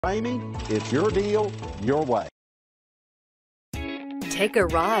Ramey, it's your deal, your way. Take a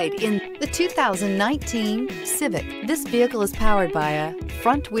ride in the 2019 Civic. This vehicle is powered by a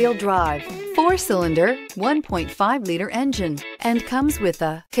front-wheel drive, 4-cylinder, 1.5-liter engine, and comes with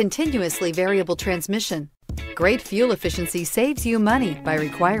a continuously variable transmission. Great fuel efficiency saves you money by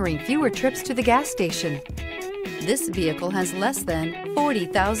requiring fewer trips to the gas station. This vehicle has less than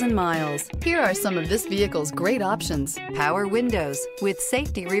 40,000 miles. Here are some of this vehicle's great options: power windows with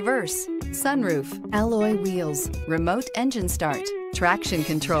safety reverse, sunroof, alloy wheels, remote engine start, traction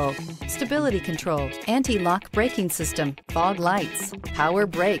control, stability control, anti-lock braking system, fog lights, power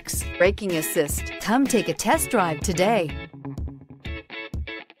brakes, braking assist. Come take a test drive today.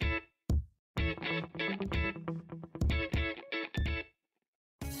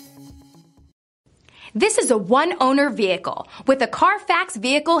 This is a one-owner vehicle with a Carfax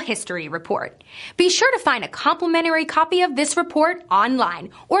Vehicle History Report. Be sure to find a complimentary copy of this report online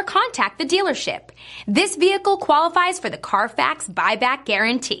or contact the dealership. This vehicle qualifies for the Carfax Buyback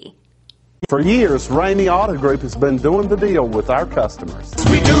Guarantee. For years, Ramey Auto Group has been doing the deal with our customers.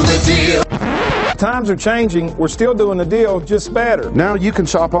 We do the deal. Times are changing. We're still doing the deal, just better. Now you can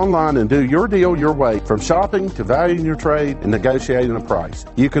shop online and do your deal your way, from shopping to valuing your trade and negotiating a price.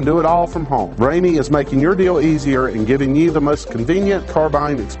 You can do it all from home. Ramey is making your deal easier and giving you the most convenient car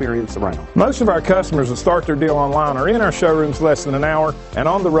buying experience around. Most of our customers that start their deal online are in our showrooms less than an hour and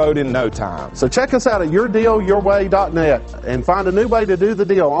on the road in no time. So check us out at yourdealyourway.net and find a new way to do the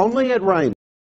deal only at Ramey.